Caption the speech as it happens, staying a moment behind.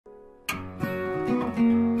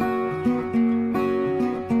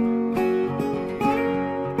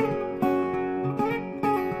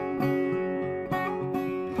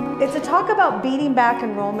talk about beating back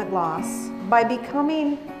enrollment loss by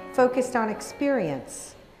becoming focused on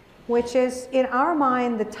experience, which is, in our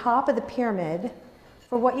mind, the top of the pyramid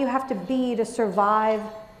for what you have to be to survive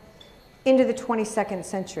into the 22nd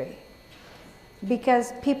century.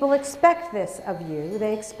 Because people expect this of you.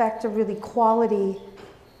 They expect a really quality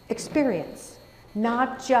experience,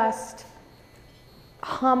 not just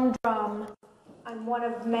humdrum, I'm one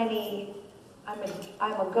of many, I'm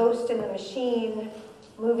a ghost in the machine,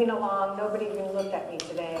 moving along, nobody even looked at me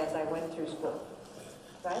today as I went through school,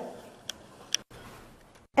 right?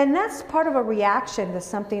 And that's part of a reaction to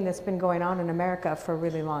something that's been going on in America for a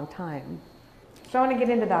really long time. So I want to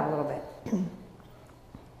get into that a little bit.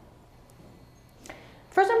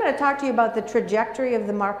 First, I'm going to talk to you about the trajectory of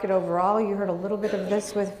the market overall. You heard a little bit of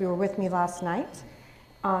this if you were with me last night.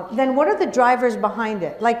 Then what are the drivers behind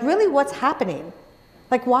it? Like, really, what's happening?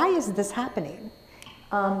 Like, why is this happening?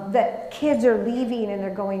 That kids are leaving and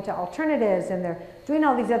they're going to alternatives and they're doing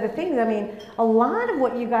all these other things. I mean, a lot of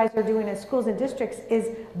what you guys are doing in schools and districts is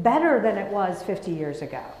better than it was 50 years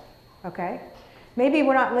ago, okay? Maybe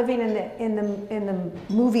we're not living in the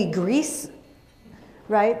movie Grease,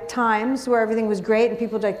 right? Times where everything was great and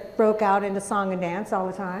people like broke out into song and dance all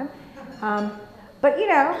the time. But you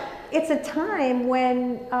know, it's a time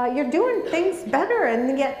when you're doing things better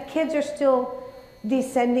and yet kids are still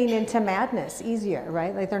descending into madness easier,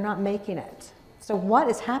 right? Like they're not making it. So what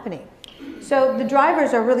is happening? So the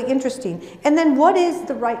drivers are really interesting. And then what is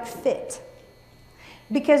the right fit?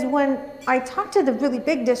 Because when I talk to the really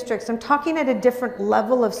big districts, I'm talking at a different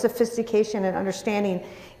level of sophistication and understanding.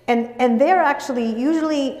 And they're actually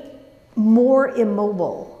usually more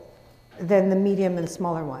immobile than the medium and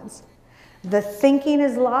smaller ones. The thinking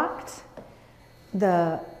is locked.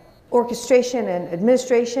 The orchestration and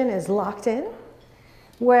administration is locked in.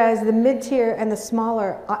 Whereas the mid-tier and the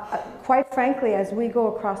smaller, quite frankly, as we go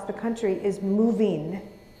across the country, is moving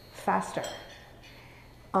faster.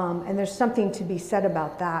 And there's something to be said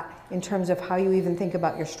about that in terms of how you even think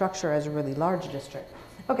about your structure as a really large district.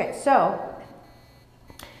 Okay, so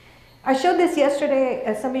I showed this yesterday,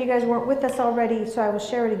 as some of you guys weren't with us already, so I will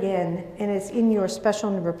share it again, and it's in your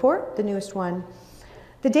special report, the newest one.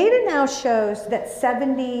 The data now shows that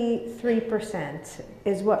 73%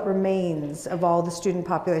 is what remains of all the student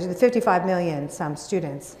population, the 55 million some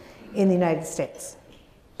students in the United States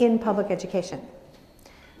in public education.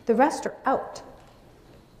 The rest are out.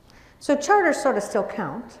 So charters sort of still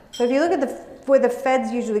count. So if you look at where the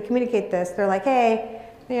feds usually communicate this, they're like, hey,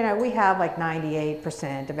 you know, we have like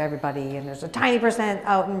 98% of everybody, and there's a tiny percent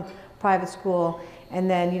out in private school, and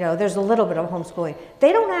then, you know, there's a little bit of homeschooling.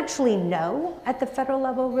 They don't actually know at the federal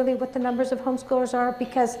level really what the numbers of homeschoolers are,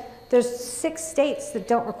 because there's 6 states that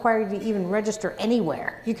don't require you to even register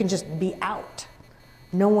anywhere. You can just be out.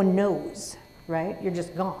 No one knows, right? You're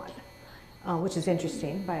just gone, which is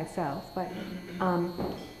interesting by itself. But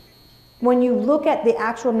when you look at the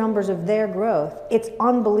actual numbers of their growth, it's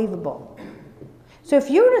unbelievable. So if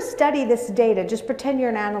you were to study this data, just pretend you're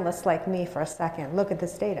an analyst like me for a second, look at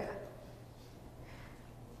this data.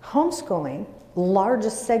 Homeschooling,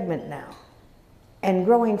 largest segment now, and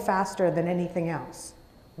growing faster than anything else.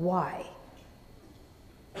 Why?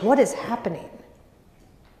 What is happening?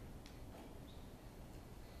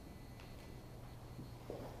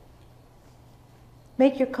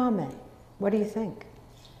 Make your comment. What do you think?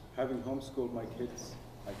 Having homeschooled my kids,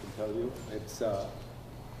 I can tell you, it's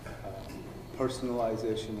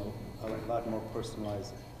personalization, a lot more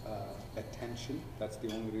personalized attention. That's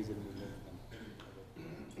the only reason we make them.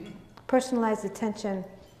 Personalized attention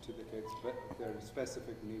To the kids, but their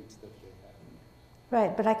specific needs that they have.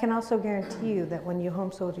 Right, but I can also guarantee you that when you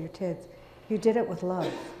homeschooled your kids, you did it with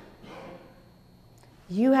love.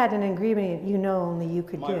 You had an ingredient you know only you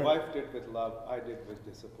could give. My wife did with love, I did with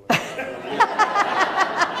discipline.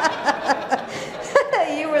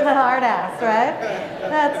 You were the hard ass, right?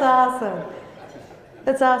 That's awesome.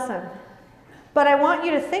 That's awesome. But I want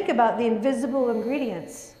you to think about the invisible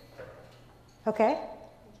ingredients, okay?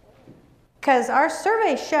 Because our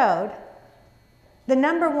survey showed the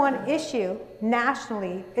 #1 issue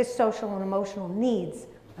nationally is social and emotional needs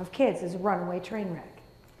of kids is a runaway train wreck,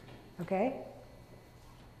 okay?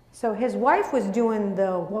 So his wife was doing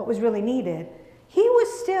what was really needed. He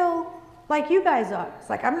was still like you guys are. It's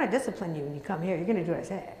like, I'm going to discipline you when you come here. You're going to do what I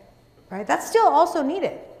say, right? That's still also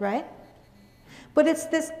needed, right? But it's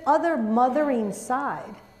this other mothering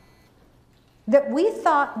side that we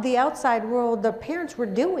thought the outside world, the parents were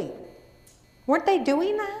doing. Weren't they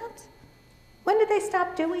doing that? When did they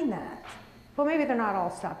stop doing that? Well, maybe they're not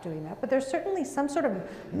all stopped doing that, but there's certainly some sort of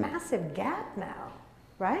massive gap now,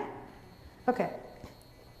 right? Okay.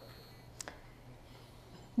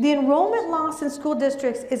 The enrollment loss in school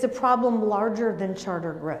districts is a problem larger than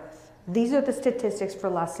charter growth. These are the statistics for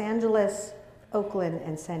Los Angeles, Oakland,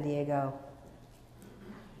 and San Diego.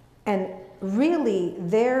 And really,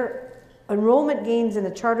 their enrollment gains in the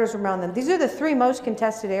charters around them, these are the 3 most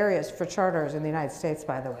contested areas for charters in the United States,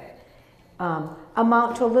 by the way,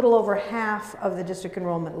 amount to a little over half of the district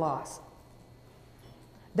enrollment loss.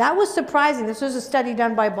 That was surprising. This was a study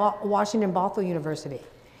done by Washington Bothell University.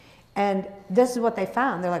 And this is what they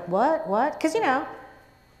found. They're like, what? Because, you know,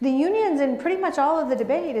 the unions in pretty much all of the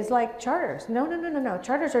debate is like charters. No.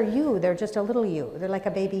 Charters are you. They're just a little you. They're like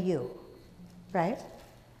a baby you, right?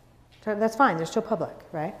 So that's fine. They're still public,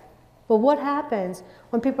 right? But what happens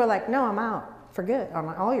when people are like, no, I'm out for good on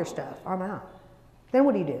all your stuff. I'm out. Then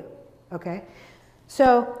what do you do? Okay?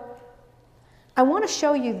 So I want to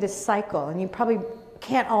show you this cycle, and you probably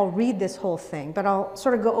can't all read this whole thing, but I'll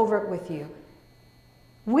sort of go over it with you.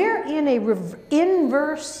 We're in a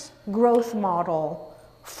inverse growth model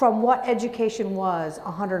from what education was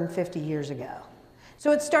 150 years ago.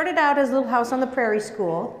 So it started out as a little house on the prairie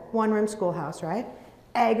school, 1-room schoolhouse, right?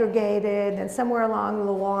 Aggregated, and somewhere along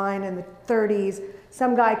the line in the 30s,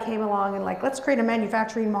 some guy came along and like, let's create a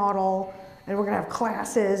manufacturing model, and we're gonna have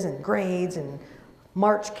classes and grades and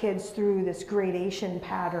march kids through this gradation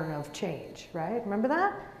pattern of change, right? Remember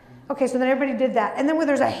that? Okay, so then everybody did that. And then when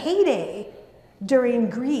there's a heyday during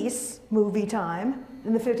Grease movie time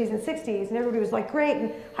in the 50s and 60s, and everybody was like, great,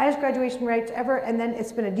 and highest graduation rates ever, and then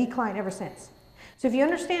it's been a decline ever since. So if you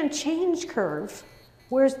understand change curve,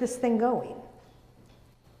 where's this thing going?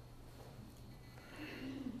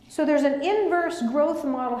 So there's an inverse growth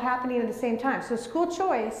model happening at the same time. So school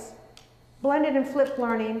choice, blended and flipped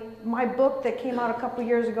learning, my book that came out a couple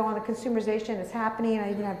years ago on the consumerization is happening. I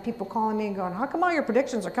even have people calling me and going, how come all your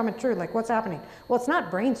predictions are coming true? Like, what's happening? Well, it's not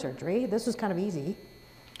brain surgery. This is kind of easy.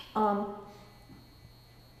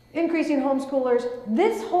 Increasing homeschoolers.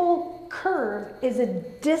 This whole curve is a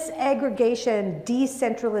disaggregation,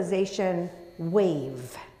 decentralization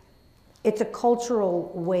wave. It's a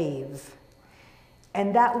cultural wave.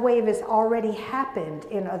 And that wave has already happened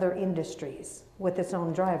in other industries with its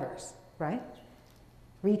own drivers, right?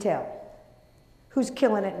 Retail. Who's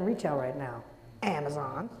killing it in retail right now?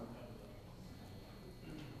 Amazon.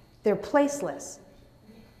 They're placeless.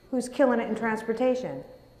 Who's killing it in transportation?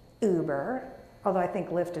 Uber, although I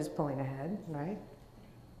think Lyft is pulling ahead, right?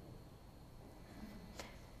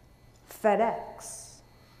 FedEx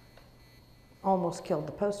almost killed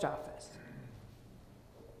the post office.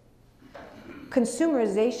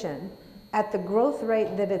 Consumerization at the growth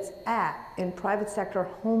rate that it's at in private sector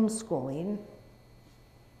homeschooling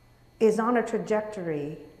is on a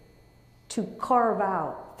trajectory to carve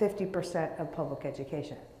out 50% of public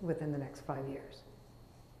education within the next 5 years.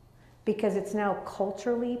 Because it's now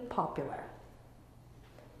culturally popular.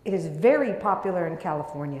 It is very popular in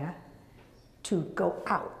California to go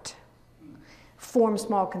out, form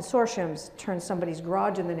small consortiums, turn somebody's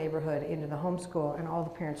garage in the neighborhood into the homeschool, and all the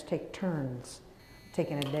parents take turns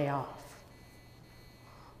taking a day off.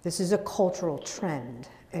 This is a cultural trend,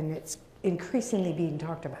 and it's increasingly being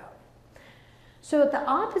talked about. So at the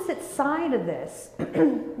opposite side of this,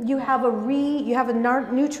 you have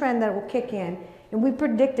a new trend that will kick in, and we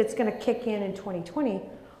predict it's going to kick in 2020,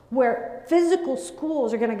 where physical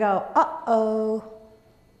schools are going to go, uh-oh,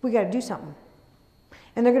 we got to do something.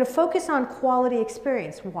 And they're going to focus on quality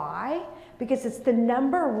experience. Why? Because it's the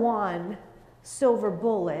 #1 silver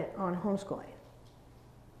bullet on homeschooling.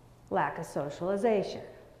 Lack of socialization.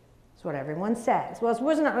 That's what everyone says. Well, it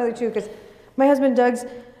wasn't really true because my husband Doug's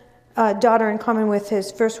daughter, in common with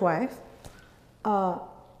his first wife,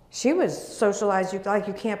 she was socialized like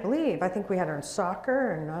you can't believe. I think we had her in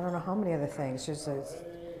soccer and I don't know how many other things. She was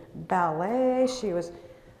ballet. She was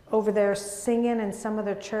over there singing in some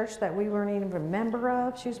other church that we weren't even a member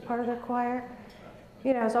of. She was part of their choir.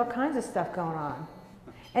 You know, there's all kinds of stuff going on.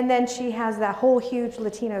 And then she has that whole huge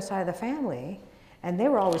Latino side of the family, and they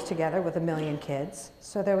were always together with 1 million kids.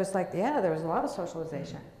 So there was like, yeah, there was a lot of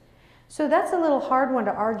socialization. So that's a little hard one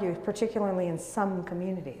to argue, particularly in some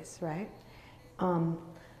communities, right?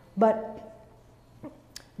 But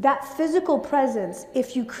that physical presence,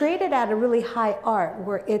 if you create it at a really high art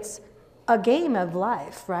where it's a game of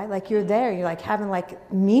life, right? Like you're there, you're like having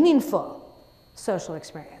like meaningful social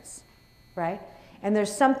experience, right? And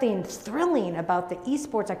there's something thrilling about the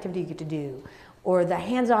esports activity you get to do, or the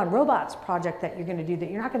hands-on robots project that you're going to do that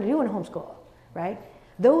you're not going to do in homeschool, right?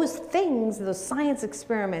 Those things, those science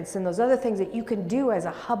experiments and those other things that you can do as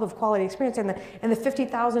a hub of quality experience, and the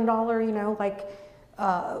 $50,000, you know, like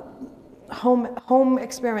home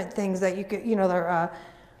experiment things that you could, you know, there are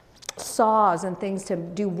saws and things to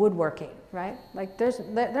do woodworking. right? Like they're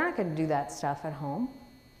not going to do that stuff at home.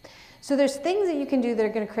 So there's things that you can do that are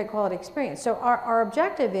going to create quality experience. So our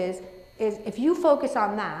objective is if you focus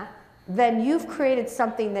on that, then you've created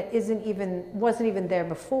something that wasn't even there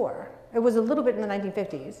before. It was a little bit in the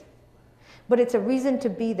 1950s, but it's a reason to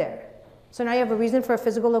be there. So now you have a reason for a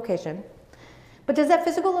physical location. But does that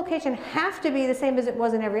physical location have to be the same as it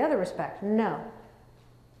was in every other respect? No.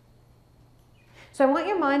 So I want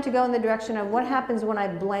your mind to go in the direction of what happens when I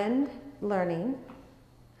blend learning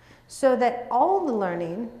so that all the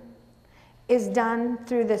learning is done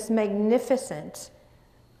through this magnificent,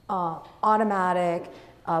 automatic,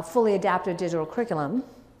 fully adaptive digital curriculum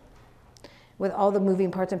with all the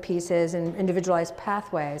moving parts and pieces and individualized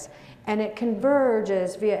pathways. And it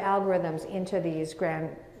converges via algorithms into these grand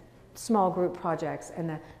small group projects and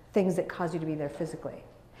the things that cause you to be there physically.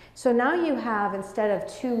 So now you have, instead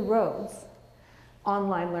of two roads,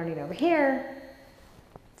 online learning over here,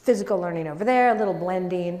 physical learning over there, a little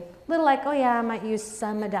blending, little like, oh yeah, I might use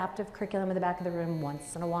some adaptive curriculum in the back of the room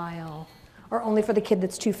once in a while, or only for the kid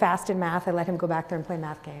that's too fast in math, I let him go back there and play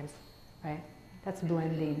math games, right? That's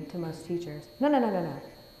blending to most teachers. No, no, no, no, no.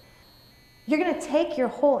 You're going to take your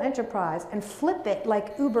whole enterprise and flip it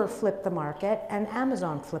like Uber flipped the market and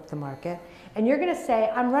Amazon flipped the market. And you're going to say,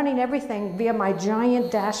 I'm running everything via my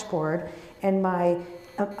giant dashboard and my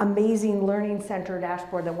amazing learning center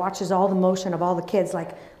dashboard that watches all the motion of all the kids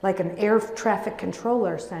like an air traffic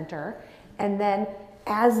controller center. And then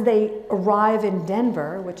as they arrive in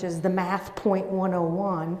Denver, which is the math point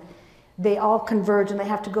 101, they all converge and they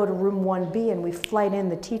have to go to room 1B and we flight in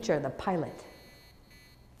the teacher, the pilot,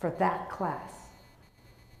 for that class.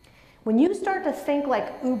 When you start to think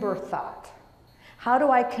like Uber thought, how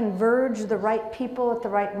do I converge the right people at the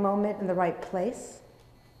right moment in the right place?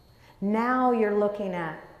 Now you're looking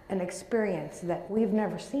at an experience that we've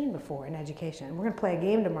never seen before in education. We're going to play a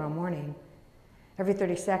game tomorrow morning. Every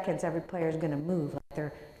 30 seconds, every player is going to move like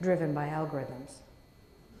they're driven by algorithms.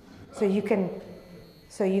 So you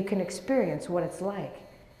can experience what it's like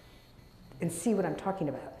and see what I'm talking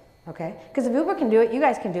about. Okay? Because if Uber can do it, you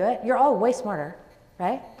guys can do it. You're all way smarter,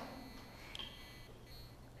 right?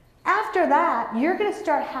 After that, you're going to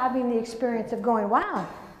start having the experience of going, wow,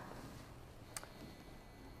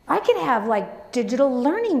 I can have like digital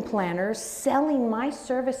learning planners selling my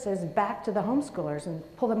services back to the homeschoolers and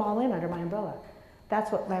pull them all in under my umbrella.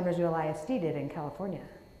 That's what Lambersville ISD did in California.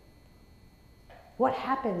 What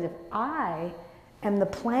happens if I am the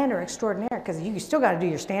planner extraordinaire? Because you still got to do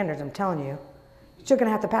your standards, I'm telling you. You're still going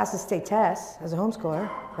to have to pass the state tests as a homeschooler,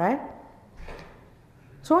 right?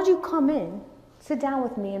 So why don't you come in, sit down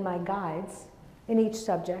with me and my guides in each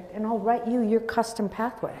subject, and I'll write you your custom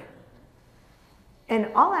pathway. And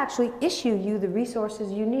I'll actually issue you the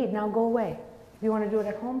resources you need. Now go away. If you want to do it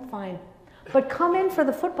at home, fine. But come in for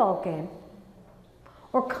the football game.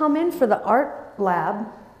 Or come in for the art lab.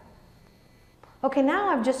 Okay, now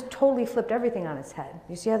I've just totally flipped everything on its head.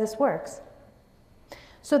 You see how this works?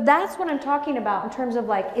 So that's what I'm talking about in terms of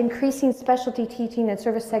like increasing specialty teaching and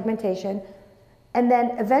service segmentation, and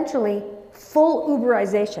then eventually full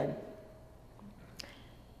Uberization.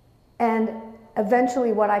 And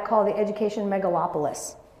eventually what I call the education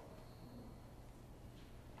megalopolis,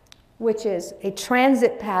 which is a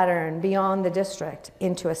transit pattern beyond the district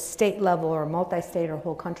into a state level or multi-state or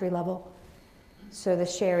whole country level. So the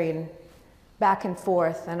sharing back and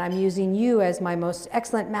forth, and I'm using you as my most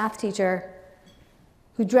excellent math teacher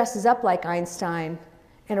who dresses up like Einstein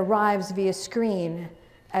and arrives via screen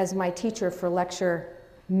as my teacher for lecture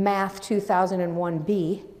Math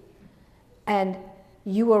 2001B, and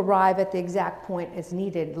you arrive at the exact point as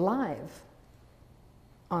needed live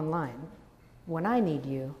online when I need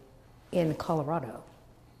you in Colorado,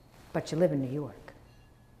 but you live in New York.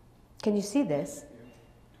 Can you see this? Yeah,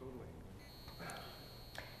 totally.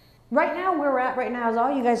 Right now, where we're at right now is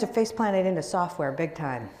all you guys are face planted into software big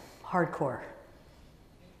time, hardcore.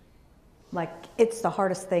 Like it's the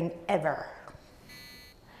hardest thing ever.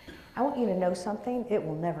 I want you to know something, it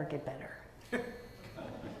will never get better.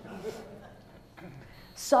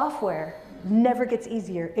 Software never gets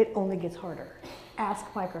easier, it only gets harder. Ask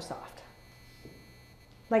Microsoft.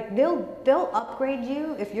 Like they'll upgrade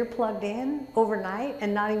you if you're plugged in overnight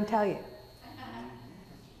and not even tell you.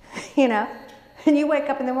 You know? And you wake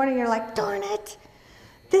up in the morning and you're like, darn it,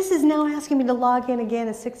 this is now asking me to log in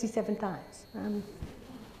again 67 times. I'm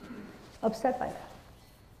upset by that.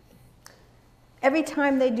 Every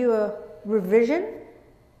time they do a revision,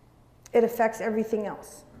 it affects everything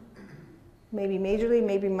else. Maybe majorly,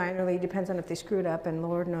 maybe minorly, depends on if they screw it up, and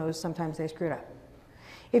Lord knows sometimes they screw it up.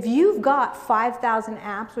 If you've got 5,000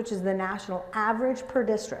 apps, which is the national average per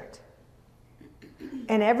district,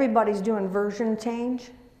 and everybody's doing version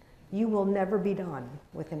change, you will never be done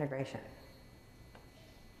with integration.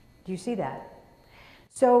 Do you see that?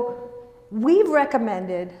 So we've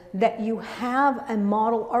recommended that you have a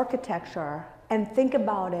model architecture and think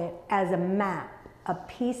about it as a map, a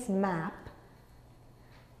piece map,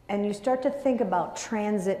 and you start to think about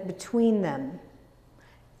transit between them,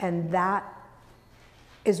 and that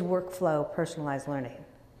is workflow personalized learning.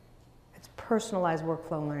 It's personalized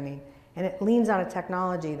workflow learning, and it leans on a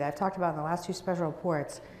technology that I've talked about in the last two special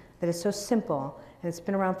reports that is so simple, and it's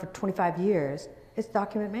been around for 25 years. It's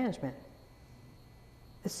document management.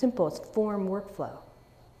 It's simple, it's form workflow.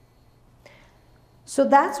 So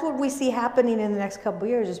that's what we see happening in the next couple of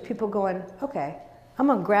years is people going, okay, I'm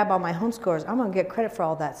gonna grab all my home scores, I'm gonna get credit for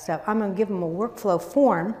all that stuff, I'm gonna give them a workflow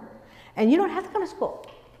form, and you don't have to come to school.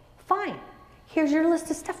 Fine, here's your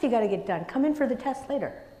list of stuff you gotta get done. Come in for the test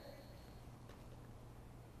later.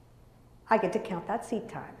 I get to count that seat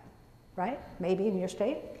time, right? Maybe in your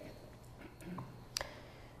state.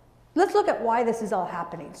 Let's look at why this is all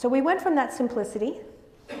happening. So we went from that simplicity,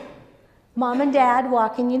 mom and dad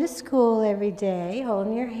walking you to school every day,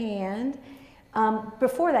 holding your hand.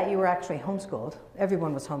 Before that, you were actually homeschooled.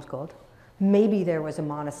 Everyone was homeschooled. Maybe there was a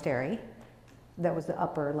monastery that was the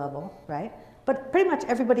upper level, right? But pretty much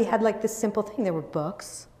everybody had like this simple thing. There were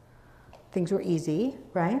books. Things were easy,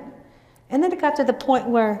 right? And then it got to the point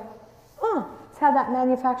where, let's have that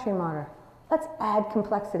manufacturing model. Let's add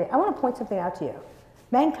complexity. I want to point something out to you.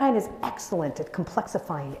 Mankind is excellent at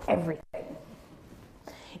complexifying everything.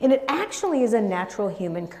 And it actually is a natural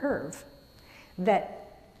human curve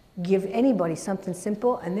that give anybody something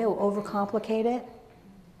simple and they'll overcomplicate it.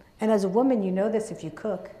 And as a woman, you know this if you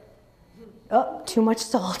cook. Oh, too much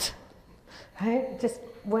salt, right? Just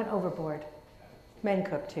went overboard. Men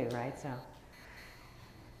cook too, right? So.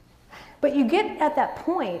 But you get at that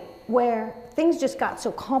point where things just got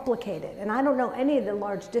so complicated. And I don't know any of the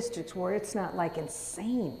large districts where it's not like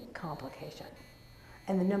insane complication.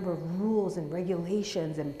 And the number of rules and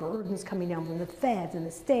regulations and burdens coming down from the feds and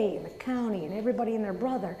the state and the county and everybody and their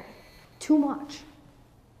brother, too much.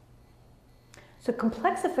 So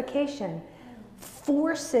complexification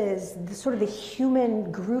forces the sort of the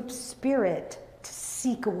human group spirit to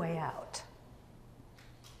seek a way out.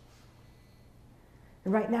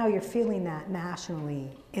 And right now you're feeling that nationally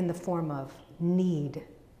in the form of need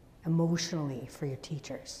emotionally for your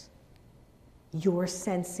teachers. You're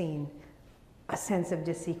sensing a sense of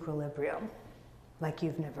disequilibrium like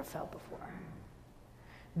you've never felt before.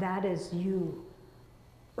 That is you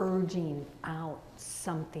urging out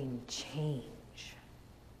something change,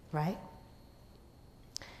 right?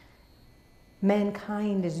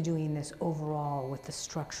 Mankind is doing this overall with the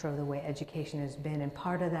structure of the way education has been, and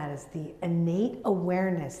part of that is the innate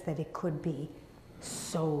awareness that it could be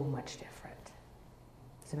so much different.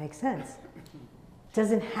 Does it make sense? It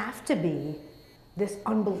doesn't have to be this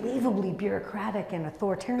unbelievably bureaucratic and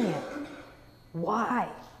authoritarian. Why?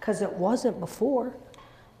 Because it wasn't before.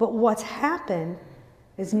 But what's happened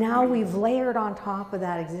is now we've layered on top of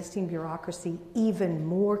that existing bureaucracy even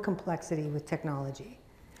more complexity with technology.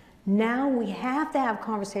 Now we have to have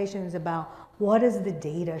conversations about what does the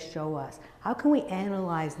data show us? How can we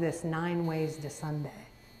analyze this 9 ways to Sunday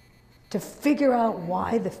to figure out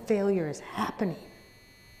why the failure is happening?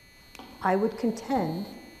 I would contend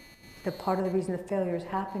that part of the reason the failure is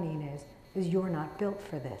happening is you're not built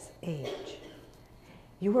for this age.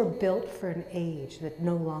 You are built for an age that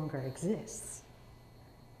no longer exists.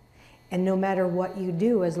 And no matter what you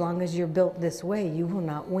do, as long as you're built this way, you will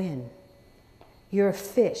not win. You're a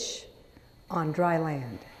fish on dry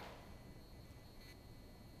land.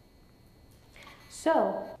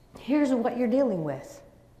 So here's what you're dealing with.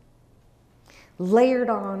 Layered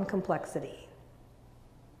on complexity.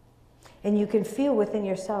 And you can feel within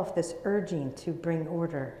yourself this urging to bring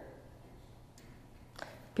order.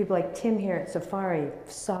 People like Tim here at Safari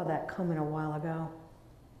saw that coming a while ago.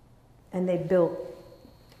 And they built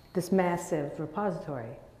this massive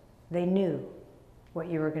repository. They knew what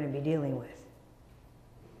you were going to be dealing with.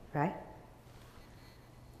 Right?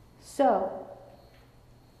 So,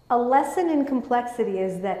 a lesson in complexity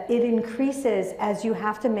is that it increases as you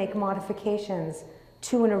have to make modifications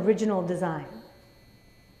to an original design.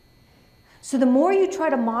 So the more you try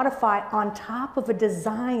to modify on top of a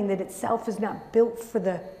design that itself is not built for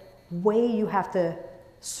the way you have to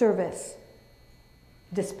service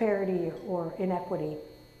disparity or inequity,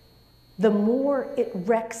 the more it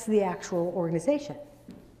wrecks the actual organization.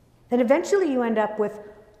 And eventually you end up with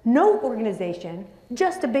no organization,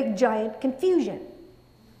 just a big giant confusion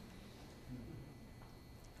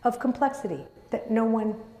of complexity that no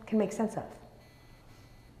one can make sense of.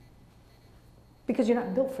 because you're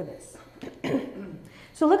not built for this.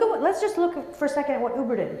 So look at what, let's just look for a second at what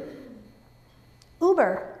Uber did.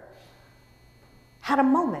 Uber had a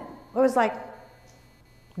moment. It was like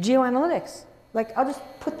geoanalytics. Like, I'll just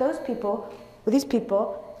put those people with these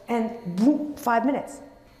people and boom, 5 minutes.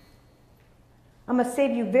 I'm going to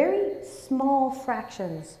save you very small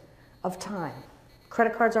fractions of time.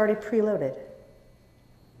 Credit card's already preloaded.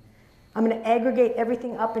 I'm going to aggregate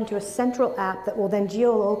everything up into a central app that will then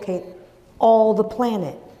geolocate all the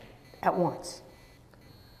planet at once.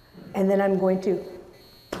 And then I'm going to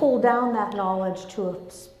pull down that knowledge to a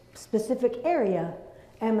specific area,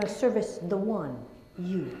 and I'm going to service the one,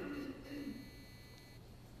 you.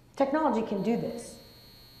 Technology can do this,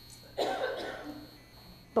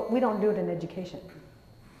 but we don't do it in education.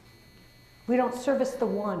 We don't service the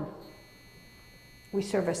one. We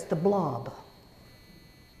service the blob.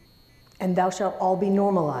 And thou shalt all be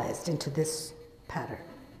normalized into this pattern.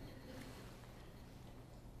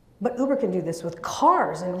 But Uber can do this with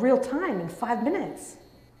cars in real time in 5 minutes,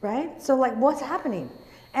 right? So like, what's happening?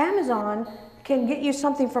 Amazon can get you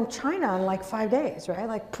something from China in like 5 days, right?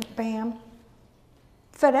 Like, bam.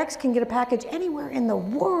 FedEx can get a package anywhere in the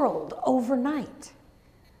world overnight.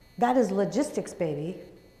 That is logistics, baby.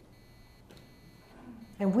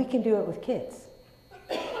 And we can do it with kids.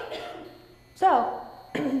 So,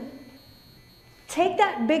 take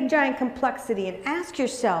that big giant complexity and ask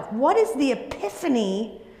yourself, what is the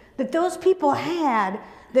epiphany that those people had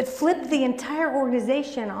that flipped the entire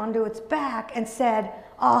organization onto its back and said,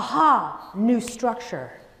 aha, new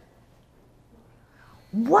structure?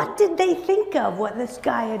 What did they think of, what this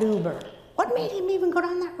guy at Uber? What made him even go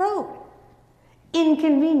down that road?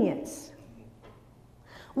 Inconvenience.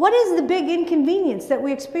 What is the big inconvenience that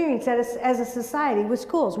we experience as a society with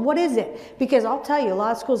schools? What is it? Because I'll tell you, a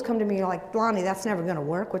lot of schools come to me like, LeiLani, that's never going to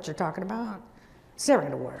work, what you're talking about. It's never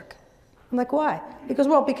going to work. I'm like, why? Because,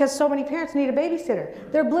 well, because so many parents need a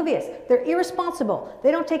babysitter. They're oblivious. They're irresponsible.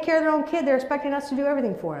 They don't take care of their own kid. They're expecting us to do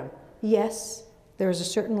everything for them. Yes, there is a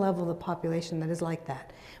certain level of the population that is like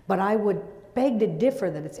that. But I would beg to differ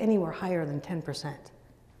that it's anywhere higher than 10%.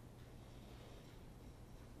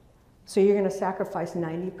 So you're going to sacrifice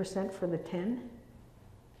 90% for the 10?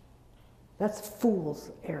 That's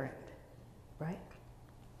fool's errand, right?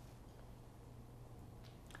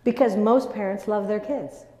 Because most parents love their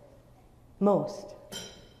kids. Most.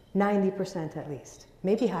 90% at least.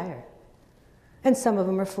 Maybe higher. And some of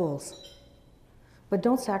them are fools. But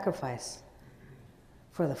don't sacrifice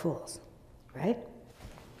for the fools, right?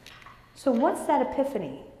 So what's that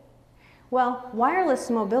epiphany? Well, wireless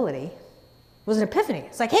mobility was an epiphany.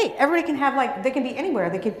 It's like, hey, everybody can have, like, they can be anywhere.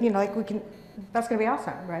 They can, you know, like, we can, that's going to be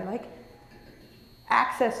awesome, right? Like,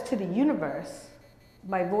 access to the universe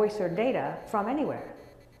by voice or data from anywhere.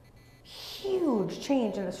 Huge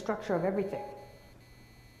change in the structure of everything.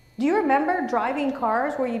 Do you remember driving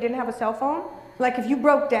cars where you didn't have a cell phone? Like, if you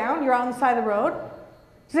broke down, you're on the side of the road.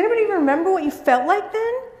 Does anybody even remember what you felt like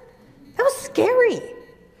then? That was scary.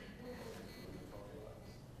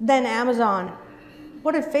 Then Amazon.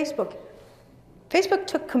 What did Facebook? Facebook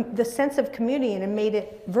took the sense of community and made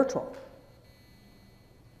it virtual.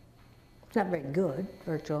 It's not very good,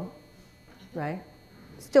 virtual, right?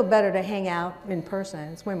 It's still better to hang out in person.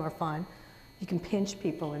 It's way more fun. You can pinch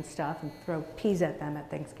people and stuff and throw peas at them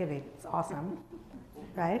at Thanksgiving. It's awesome,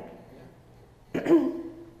 right?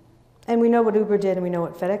 And we know what Uber did and we know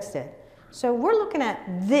what FedEx did. So we're looking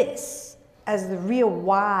at this as the real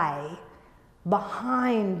why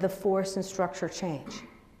behind the force and structure change.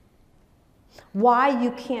 Why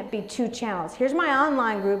you can't be too challenged. Here's my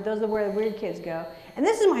online group. Those are where the weird kids go. And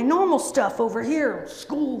this is my normal stuff over here.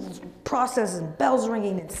 Schools, processes, and bells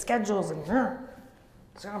ringing, and schedules, and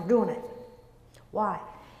so I'm doing it. Why?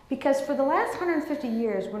 Because for the last 150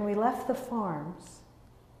 years, when we left the farms,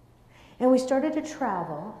 and we started to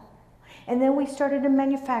travel, and then we started to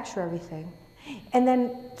manufacture everything, and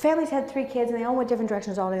then families had 3 kids, and they all went different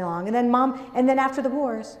directions all day long, and then after the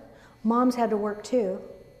wars, moms had to work too.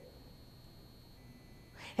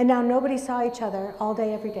 And now nobody saw each other all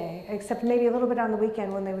day, every day, except maybe a little bit on the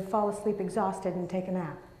weekend when they would fall asleep exhausted and take a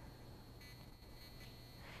nap.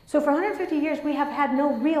 So for 150 years, we have had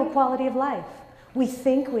no real quality of life. We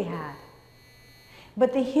think we had.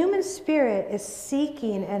 But the human spirit is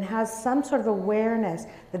seeking and has some sort of awareness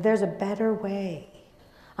that there's a better way.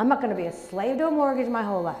 I'm not going to be a slave to a mortgage my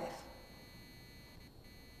whole life.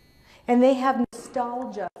 And they have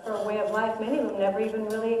nostalgia for a way of life many of them never even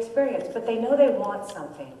really experienced, but they know they want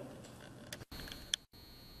something.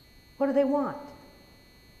 What do they want?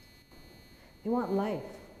 They want life.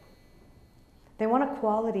 They want a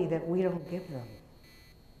quality that we don't give them.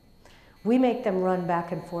 We make them run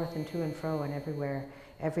back and forth and to and fro and everywhere,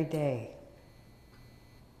 every day.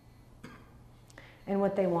 And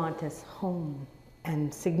what they want is home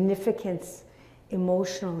and significance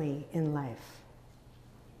emotionally in life.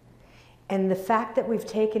 And the fact that we've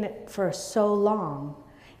taken it for so long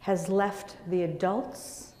has left the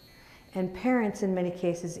adults and parents, in many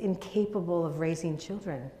cases, incapable of raising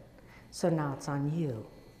children. So now it's on you.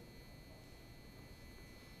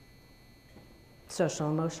 Social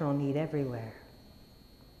emotional need everywhere.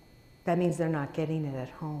 That means they're not getting it at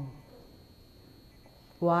home.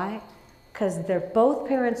 Why? Because both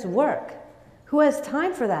parents work. Who has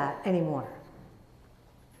time for that anymore?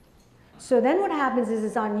 So then what happens is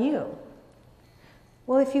it's on you.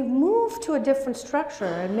 Well, if you move to a different structure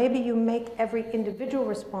and maybe you make every individual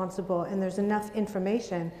responsible and there's enough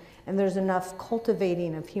information and there's enough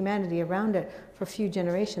cultivating of humanity around it for a few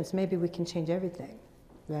generations, maybe we can change everything,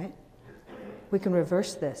 right? We can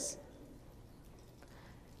reverse this.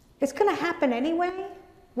 It's going to happen anyway,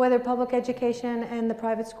 whether public education and the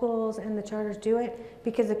private schools and the charters do it,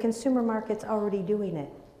 because the consumer market's already doing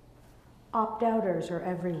it. Opt-outers are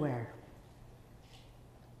everywhere.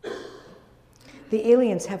 The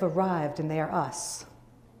aliens have arrived and they are us,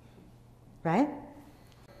 right?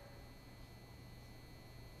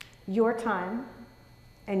 Your time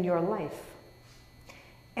and your life.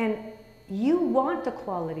 And you want a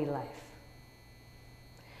quality life.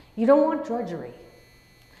 You don't want drudgery.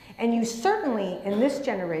 And you certainly, in this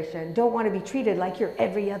generation, don't want to be treated like you're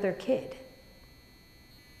every other kid.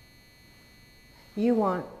 You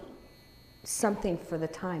want something for the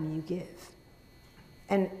time you give.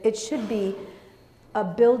 And it should be a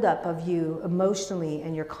buildup of you emotionally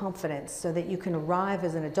and your confidence so that you can arrive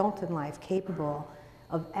as an adult in life capable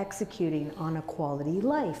of executing on a quality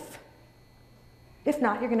life. If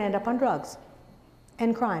not, you're going to end up on drugs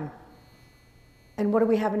and crime. And what do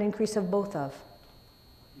we have an increase of both of?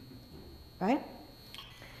 Right?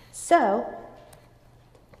 So,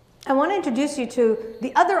 I want to introduce you to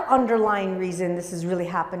the other underlying reason this is really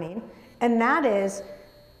happening, and that is,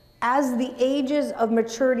 as the ages of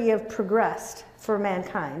maturity have progressed for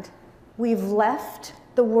mankind, we've left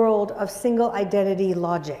the world of single identity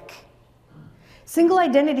logic. Single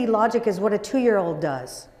identity logic is what a 2-year-old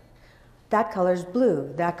does. That color's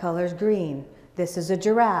blue, that color's green, this is a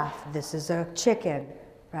giraffe, this is a chicken,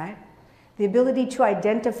 right? The ability to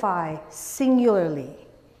identify singularly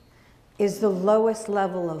is the lowest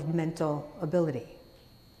level of mental ability.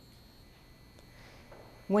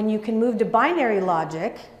 When you can move to binary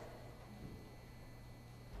logic,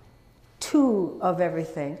 2 of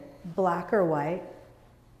everything, black or white,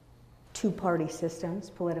 2-party systems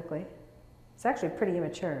politically. It's actually pretty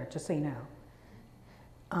immature, just so you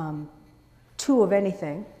know. 2 of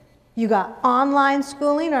anything. You got online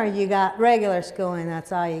schooling or you got regular schooling,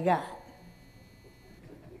 that's all you got.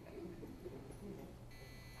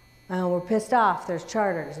 We're pissed off there's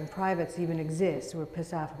charters and privates even exist. We're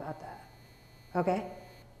pissed off about that. Okay?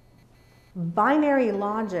 Binary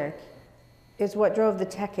logic is what drove the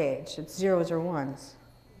tech age. It's zeros or ones.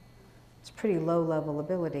 It's pretty low level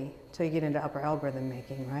ability until you get into upper algorithm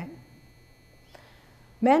making, right?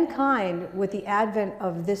 Mankind, with the advent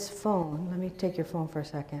of this phone, let me take your phone for a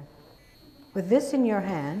second. With this in your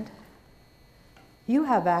hand, you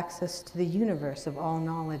have access to the universe of all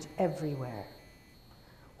knowledge everywhere.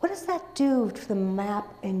 What does that do to the map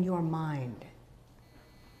in your mind?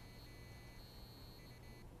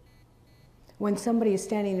 When somebody is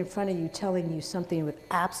standing in front of you telling you something with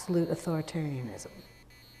absolute authoritarianism,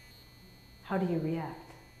 how do you react?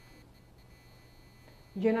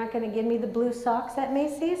 You're not going to give me the blue socks at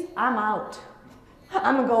Macy's? I'm out.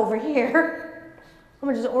 I'm going to go over here. I'm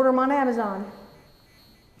going to just order them on Amazon.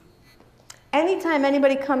 Anytime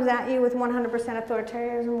anybody comes at you with 100%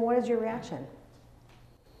 authoritarianism, what is your reaction?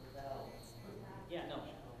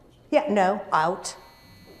 Yeah, no, out.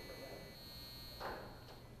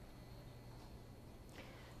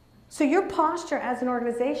 So your posture as an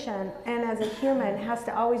organization and as a human has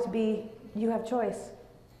to always be, you have choice.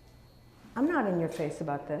 I'm not in your face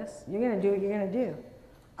about this. You're going to do what you're going to do.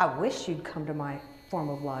 I wish you'd come to my form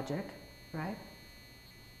of logic, right?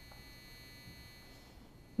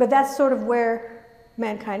 But that's sort of where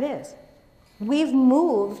mankind is. We've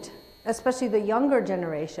moved, especially the younger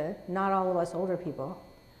generation, not all of us older people,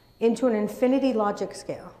 into an infinity logic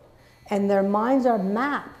scale. And their minds are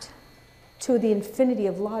mapped to the infinity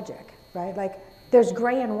of logic, right? Like there's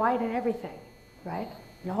gray and white and everything, right?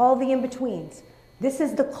 And all the in-betweens. This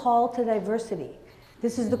is the call to diversity.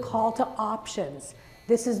 This is the call to options.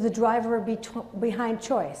 This is the driver behind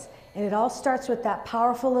choice. And it all starts with that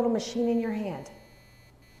powerful little machine in your hand.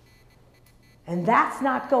 And that's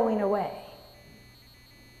not going away,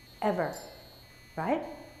 ever, right?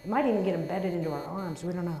 It might even get embedded into our arms,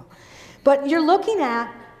 we don't know. But you're looking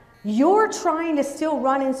at, you're trying to still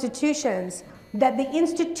run institutions that the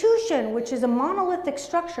institution, which is a monolithic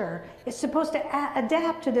structure, is supposed to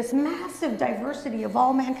adapt to this massive diversity of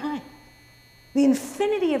all mankind. The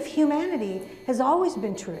infinity of humanity has always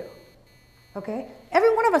been true, okay?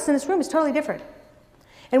 Every one of us in this room is totally different.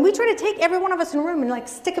 And we try to take every one of us in a room and like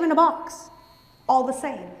stick them in a box, all the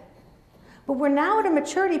same. But we're now at a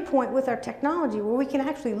maturity point with our technology where we can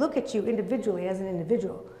actually look at you individually as an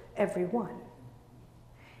individual, every one.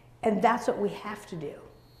 And that's what we have to do.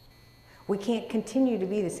 We can't continue to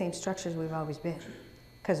be the same structures we've always been,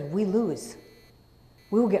 because we lose.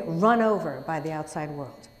 We will get run over by the outside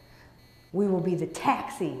world. We will be the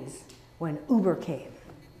taxis when Uber came,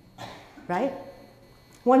 right?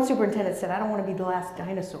 One superintendent said, I don't want to be the last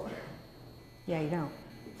dinosaur. Yeah, you don't.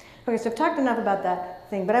 Okay, so I've talked enough about that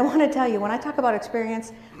thing, but I want to tell you, when I talk about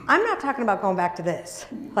experience, I'm not talking about going back to this.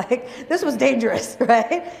 Like, this was dangerous,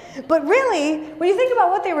 right? But really, when you think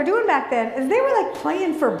about what they were doing back then, is they were like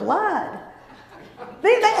playing for blood.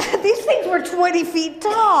 These things were 20 feet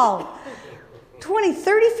tall. 20,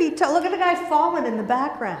 30 feet tall. Look at the guy falling in the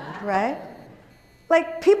background, right?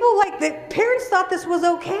 Like, people, like, the parents thought this was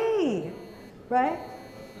okay, right?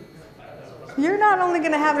 You're not only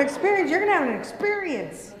going to have an experience, you're going to have an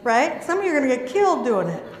experience, right? Some of you are going to get killed doing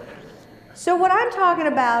it. So what I'm talking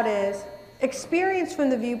about is experience from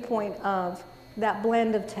the viewpoint of that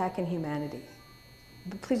blend of tech and humanity.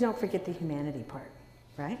 But please don't forget the humanity part,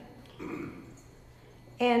 right?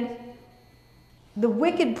 And the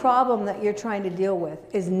wicked problem that you're trying to deal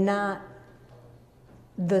with is not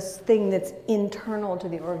this thing that's internal to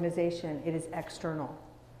the organization, it is external.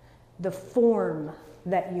 The form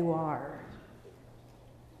that you are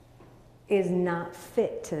is not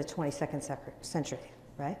fit to the 22nd century,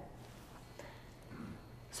 right?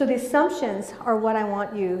 So the assumptions are what I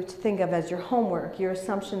want you to think of as your homework. Your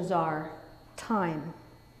assumptions are time,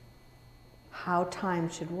 how time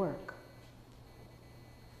should work.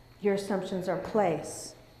 Your assumptions are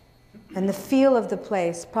place, and the feel of the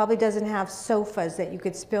place probably doesn't have sofas that you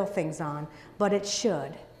could spill things on, but it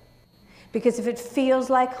should. Because if it feels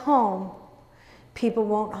like home, people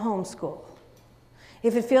won't homeschool.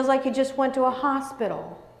 If it feels like you just went to a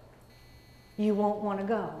hospital, you won't want to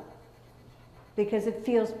go. Because it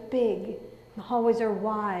feels big, the hallways are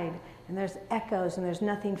wide, and there's echoes, and there's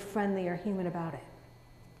nothing friendly or human about it.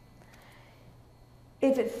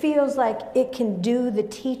 If it feels like it can do the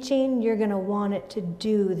teaching, you're going to want it to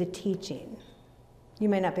do the teaching. You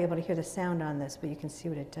may not be able to hear the sound on this, but you can see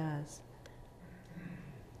what it does.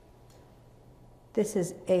 This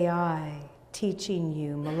is AI teaching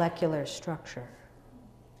you molecular structure.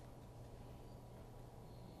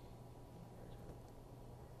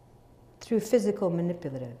 Through physical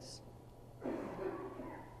manipulatives.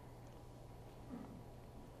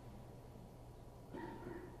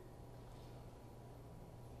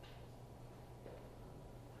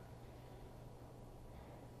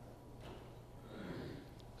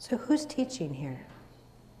 So who's teaching here?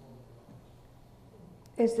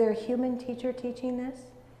 Is there a human teacher teaching this?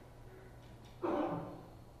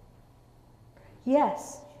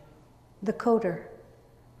 Yes, the coder,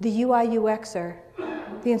 the UI UXer,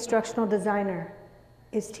 the instructional designer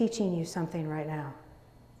is teaching you something right now.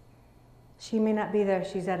 She may not be there,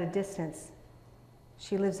 she's at a distance.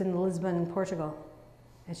 She lives in Lisbon, Portugal,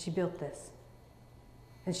 and she built this.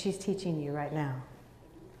 And she's teaching you right now.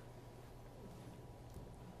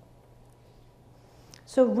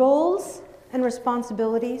 So roles and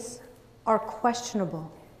responsibilities are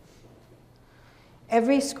questionable.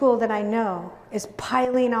 Every school that I know is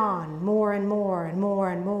piling on more and more and more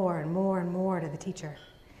and more and more and more to the teacher.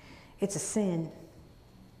 It's a sin.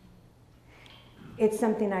 It's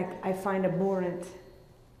something I find abhorrent,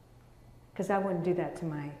 because I wouldn't do that to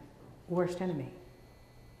my worst enemy.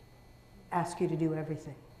 Ask you to do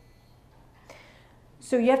everything.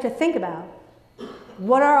 So you have to think about,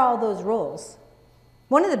 what are all those roles?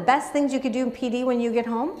 One of the best things you could do in PD when you get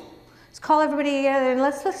home is call everybody together and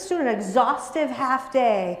let's do an exhaustive half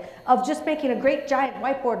day of just making a great giant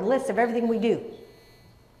whiteboard list of everything we do.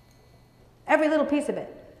 Every little piece of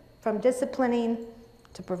it, from disciplining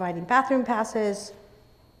to providing bathroom passes,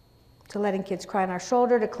 to letting kids cry on our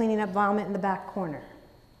shoulder, to cleaning up vomit in the back corner.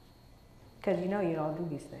 Because you know you all do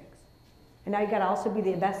these things. And now you gotta also be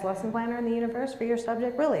the best lesson planner in the universe for your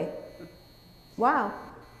subject, really? Wow.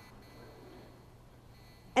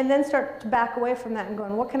 And then start to back away from that and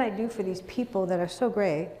going, what can I do for these people that are so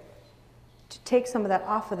great to take some of that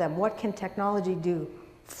off of them? What can technology do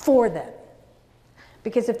for them?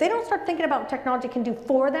 Because if they don't start thinking about what technology can do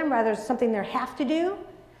for them rather than something they have to do,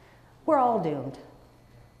 we're all doomed,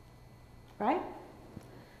 right?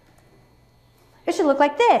 It should look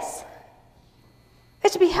like this.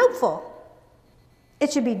 It should be helpful.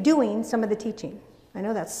 It should be doing some of the teaching. I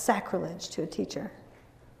know that's sacrilege to a teacher.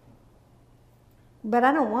 But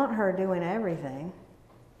I don't want her doing everything.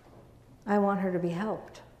 I want her to be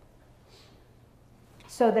helped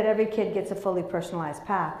so that every kid gets a fully personalized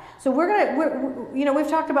path. So we've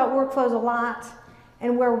talked about workflows a lot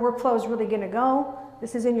and where workflow is really going to go.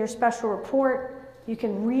 This is in your special report. You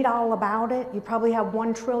can read all about it. You probably have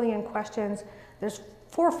 1 trillion questions. There's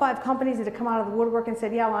 4 or 5 companies that have come out of the woodwork and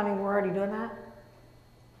said, yeah, Lonnie, we're already doing that,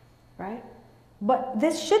 right? But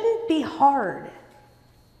this shouldn't be hard.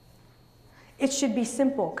 It should be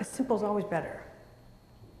simple, because simple is always better.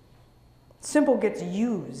 Simple gets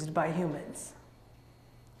used by humans.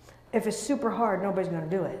 If it's super hard, nobody's going to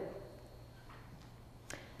do it.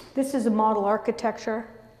 This is a model architecture.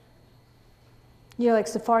 You know, like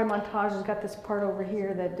Safari Montage has got this part over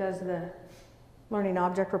here that does the learning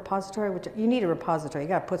object repository, which you need a repository. You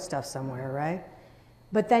got to put stuff somewhere, right?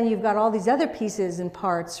 But then you've got all these other pieces and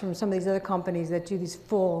parts from some of these other companies that do these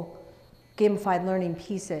full gamified learning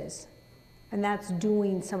pieces. And that's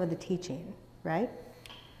doing some of the teaching, right?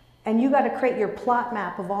 And you got to create your plot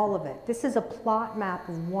map of all of it. This is a plot map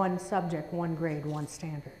of 1 subject, 1 grade, 1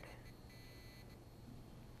 standard.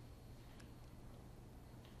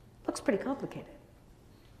 Looks pretty complicated.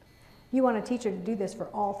 You want a teacher to do this for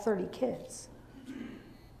all 30 kids.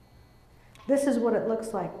 This is what it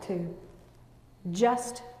looks like to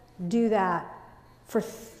just do that for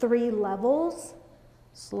 3 levels,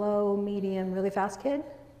 slow, medium, really fast kid.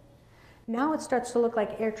 Now it starts to look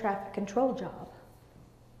like air traffic control job.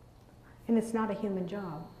 And it's not a human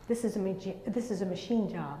job. This is a machine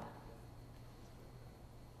job.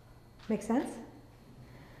 Make sense?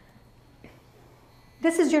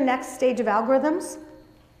 This is your next stage of algorithms.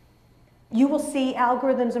 You will see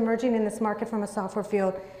algorithms emerging in this market from a software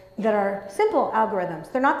field that are simple algorithms.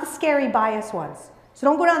 They're not the scary bias ones. So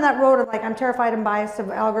don't go down that road of like, I'm terrified and biased of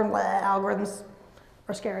algorithms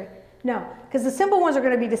are scary. No, because the simple ones are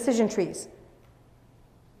going to be decision trees.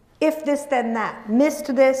 If this, then that.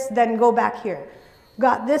 Missed this, then go back here.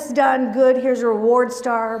 Got this done, good, here's a reward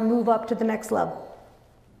star, move up to the next level.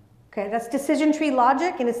 Okay, that's decision tree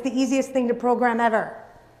logic, and it's the easiest thing to program ever.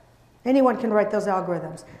 Anyone can write those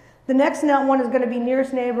algorithms. The next one is going to be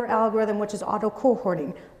nearest neighbor algorithm, which is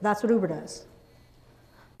auto-cohorting. That's what Uber does.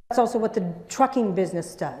 That's also what the trucking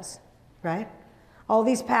business does, right? All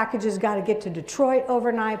these packages got to get to Detroit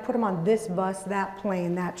overnight, put them on this bus, that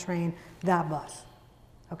plane, that train, that bus.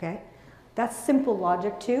 Okay? That's simple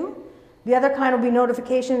logic too. The other kind will be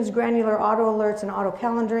notifications, granular auto alerts, and auto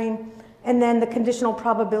calendaring. And then the conditional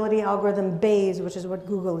probability algorithm Bayes, which is what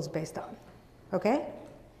Google is based on. Okay?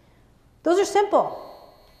 Those are simple.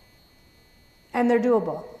 And they're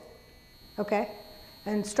doable. Okay?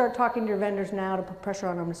 And start talking to your vendors now to put pressure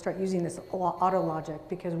on them to start using this auto logic,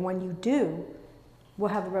 because when you do, we'll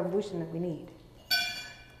have the revolution that we need.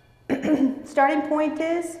 Starting point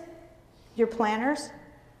is your planners,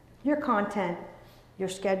 your content, your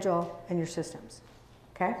schedule, and your systems.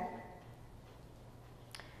 Okay?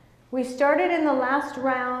 We started in the last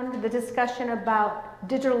round the discussion about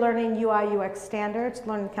digital learning UI UX standards.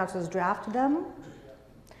 Learning Council has drafted them.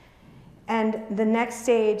 And the next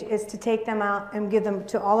stage is to take them out and give them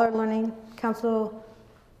to all our Learning Council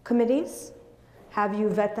committees, have you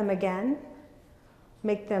vet them again,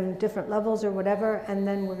 make them different levels or whatever, and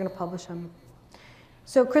then we're going to publish them.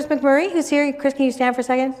 So Chris McMurray, who's here, Chris, can you stand for a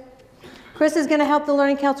second? Chris is going to help the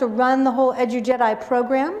Learning Council run the whole EduJedi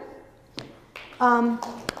program.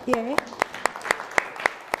 Yay.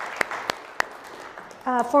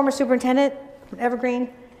 Former superintendent, Evergreen.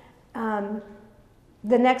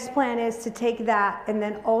 The next plan is to take that and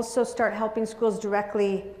then also start helping schools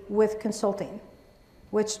directly with consulting,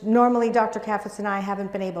 which normally Dr. Caffetz and I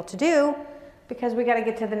haven't been able to do because we got to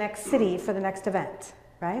get to the next city for the next event,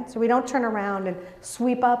 right? So we don't turn around and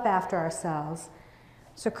sweep up after ourselves.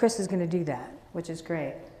 So Chris is going to do that, which is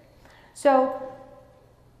great. So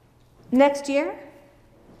next year,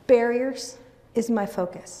 barriers is my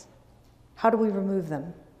focus. How do we remove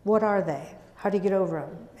them? What are they? How do you get over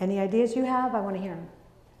them? Any ideas you have? I want to hear them.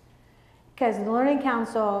 Because the Learning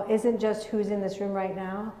Council isn't just who's in this room right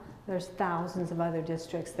now. There's thousands of other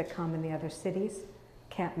districts that come in the other cities,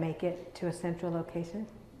 can't make it to a central location.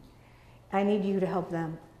 I need you to help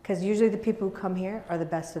them, because usually the people who come here are the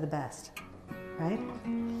best of the best, right?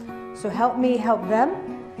 So help me help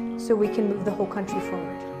them so we can move the whole country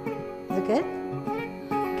forward. Is it good?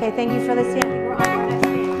 Okay, thank you for listening.